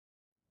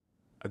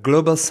A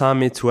global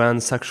summit to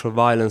end sexual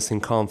violence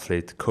in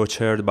conflict,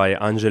 co-chaired by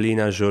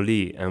Angelina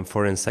Jolie and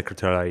Foreign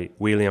Secretary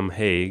William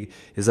Hague,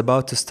 is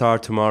about to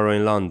start tomorrow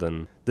in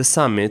London. The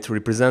summit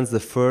represents the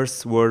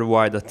first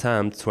worldwide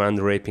attempt to end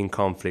rape in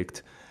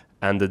conflict,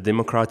 and the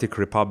Democratic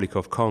Republic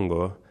of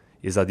Congo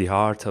is at the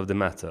heart of the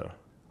matter.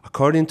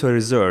 According to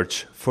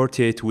research,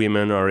 48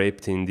 women are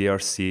raped in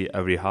DRC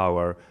every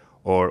hour,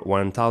 or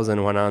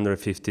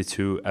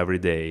 1,152 every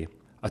day.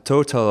 A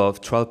total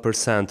of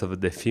 12% of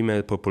the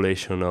female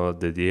population of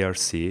the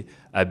DRC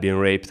have been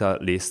raped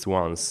at least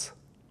once.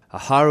 A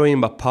harrowing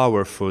but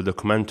powerful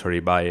documentary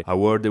by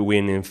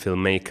award-winning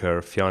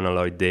filmmaker Fiona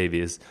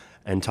Lloyd-Davies,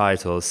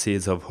 entitled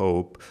Seeds of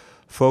Hope,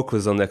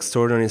 focuses on the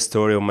extraordinary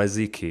story of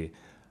Maziki,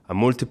 a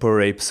multiple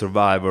rape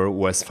survivor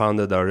who has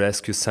founded a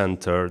rescue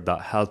center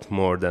that helped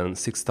more than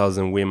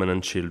 6,000 women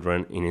and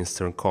children in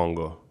eastern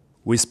Congo.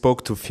 We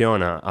spoke to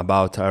Fiona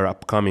about her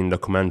upcoming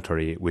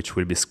documentary, which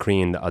will be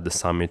screened at the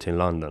summit in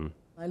London.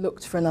 I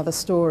looked for another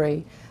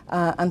story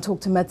and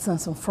talked to Médecins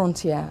Sans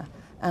Frontières,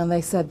 and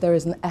they said there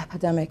is an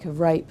epidemic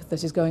of rape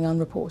that is going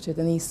unreported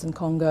in eastern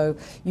Congo.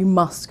 You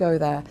must go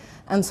there.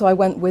 And so I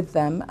went with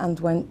them and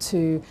went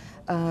to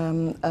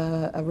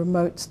a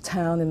remote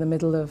town in the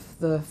middle of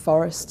the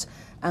forest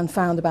and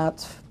found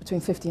about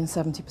between 50 and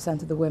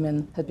 70% of the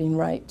women had been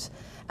raped.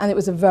 And it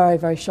was a very,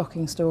 very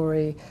shocking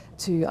story.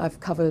 I've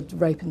covered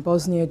rape in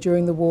Bosnia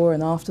during the war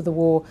and after the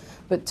war,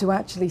 but to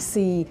actually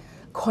see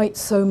quite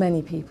so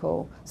many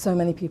people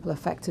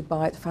affected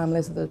by it,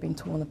 families that have been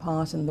torn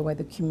apart and the way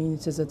the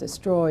communities are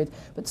destroyed,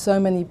 but so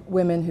many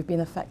women who've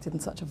been affected in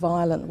such a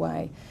violent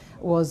way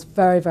was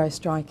very, very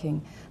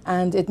striking.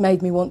 And it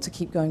made me want to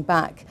keep going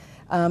back.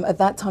 At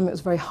that time it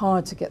was very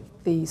hard to get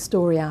the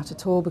story out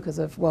at all because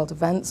of world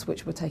events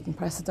which were taking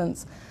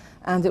precedence.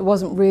 And it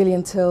wasn't really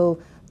until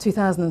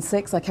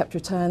 2006 I kept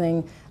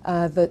returning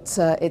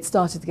that it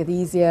started to get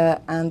easier,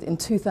 and in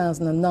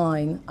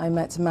 2009 I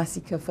met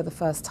Maziki for the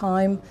first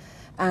time,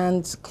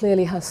 and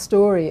clearly her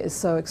story is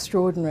so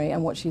extraordinary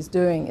and what she's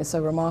doing is so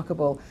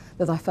remarkable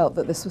that I felt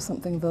that this was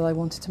something that I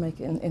wanted to make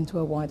into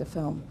a wider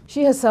film.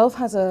 She herself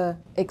has an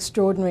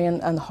extraordinary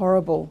and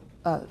horrible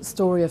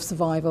story of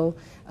survival.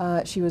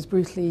 She was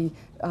brutally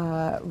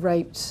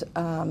raped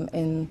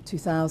in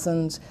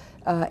 2000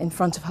 in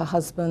front of her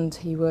husband.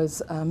 He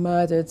was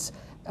murdered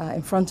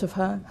in front of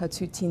her. Her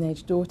two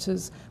teenage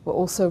daughters were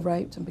also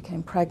raped and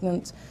became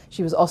pregnant.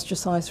 She was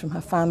ostracized from her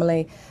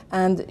family,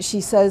 and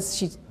she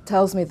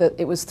tells me that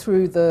it was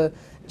through the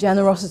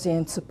generosity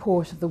and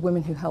support of the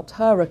women who helped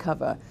her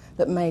recover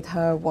that made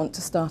her want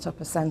to start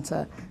up a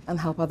center and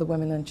help other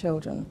women and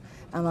children,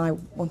 and I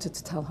wanted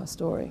to tell her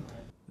story.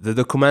 The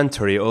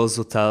documentary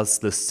also tells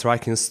the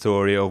striking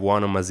story of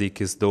one of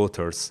Maziki's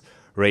daughters,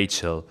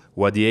 Rachel,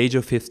 who at the age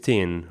of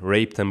 15,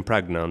 raped and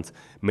pregnant,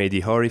 made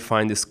the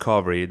horrifying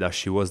discovery that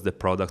she was the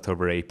product of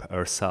rape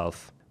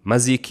herself.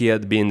 Maziki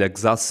had been the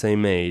exact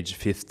same age,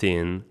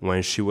 15,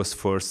 when she was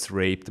first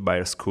raped by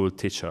her school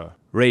teacher.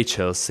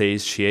 Rachel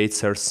says she hates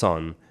her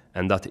son,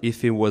 and that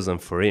if it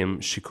wasn't for him,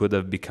 she could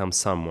have become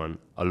someone,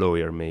 a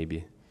lawyer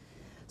maybe.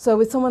 So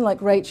with someone like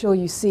Rachel,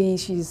 you see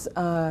she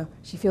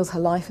feels her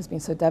life has been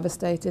so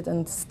devastated,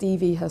 and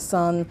Stevie, her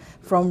son,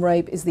 from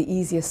rape is the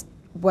easiest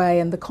way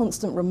and the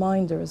constant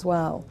reminder as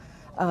well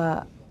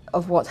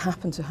of what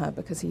happened to her,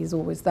 because he is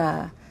always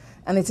there.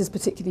 And it is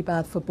particularly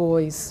bad for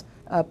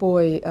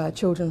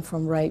children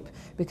from rape,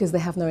 because they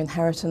have no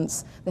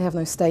inheritance, they have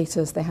no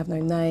status, they have no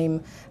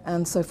name,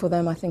 and so for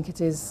them I think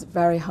it is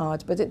very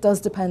hard. But it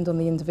does depend on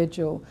the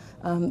individual.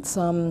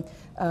 Some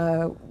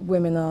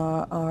women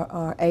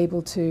are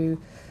able to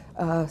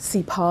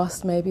see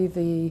past maybe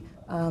the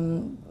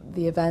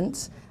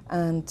event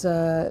and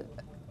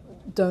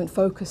don't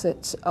focus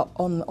it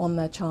on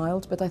their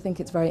child, but I think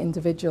it's very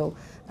individual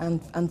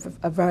and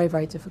a very,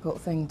 very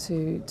difficult thing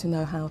to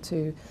know how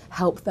to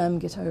help them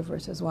get over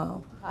it as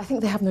well. I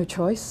think they have no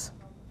choice,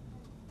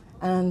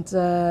 and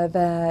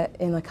they're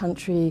in a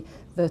country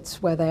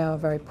where they are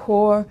very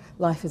poor,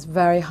 life is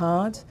very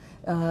hard.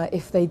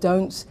 If they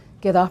don't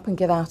get up and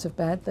get out of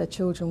bed, their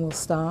children will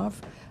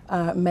starve.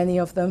 Many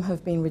of them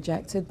have been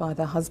rejected by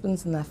their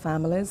husbands and their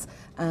families,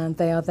 and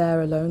they are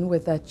there alone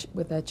with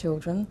their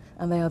children,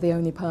 and they are the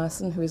only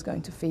person who is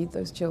going to feed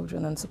those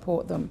children and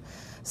support them.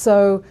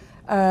 So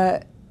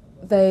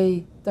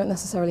they don't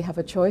necessarily have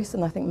a choice,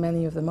 and I think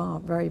many of them are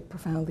very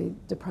profoundly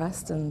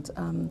depressed and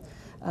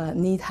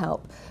need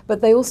help.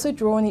 But they also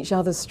draw on each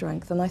other's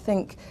strength, and I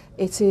think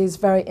it is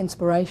very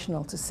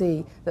inspirational to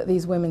see that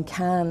these women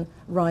can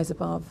rise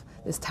above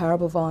this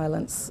terrible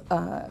violence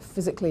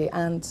physically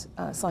and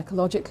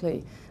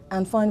psychologically,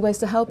 and find ways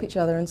to help each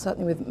other. And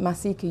certainly with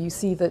Maziki, you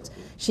see that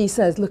she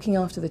says looking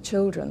after the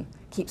children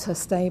keeps her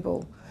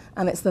stable,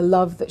 and it's the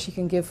love that she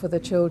can give for the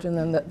children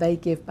and that they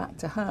give back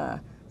to her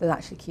that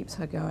actually keeps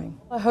her going.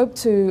 I hope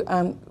to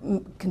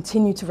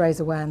continue to raise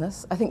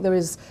awareness. I think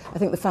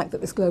the fact that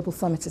this global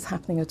summit is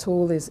happening at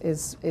all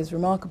is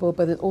remarkable,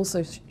 but it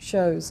also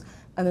shows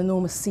an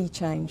enormous sea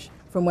change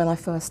from when I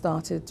first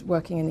started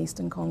working in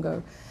Eastern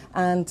Congo.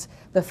 And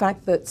the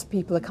fact that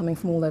people are coming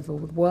from all over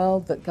the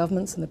world, that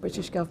governments and the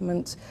British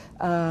government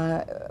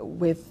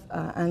with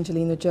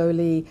Angelina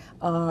Jolie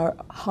are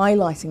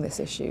highlighting this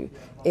issue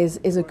is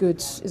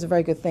a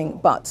very good thing.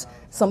 But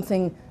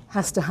something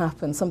has to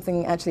happen,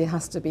 something actually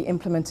has to be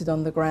implemented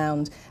on the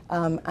ground,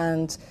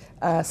 and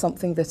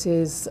something that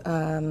is,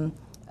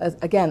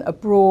 again, a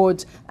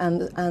broad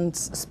and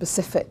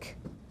specific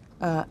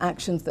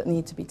actions that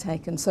need to be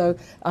taken. So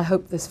I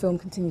hope this film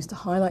continues to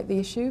highlight the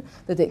issue,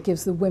 that it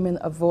gives the women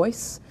a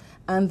voice,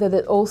 and that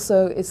it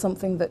also is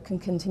something that can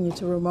continue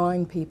to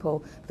remind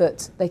people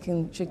that they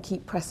should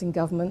keep pressing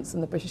governments,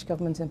 and the British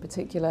government in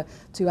particular,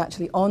 to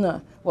actually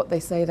honour what they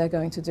say they're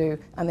going to do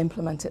and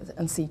implement it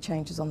and see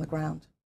changes on the ground.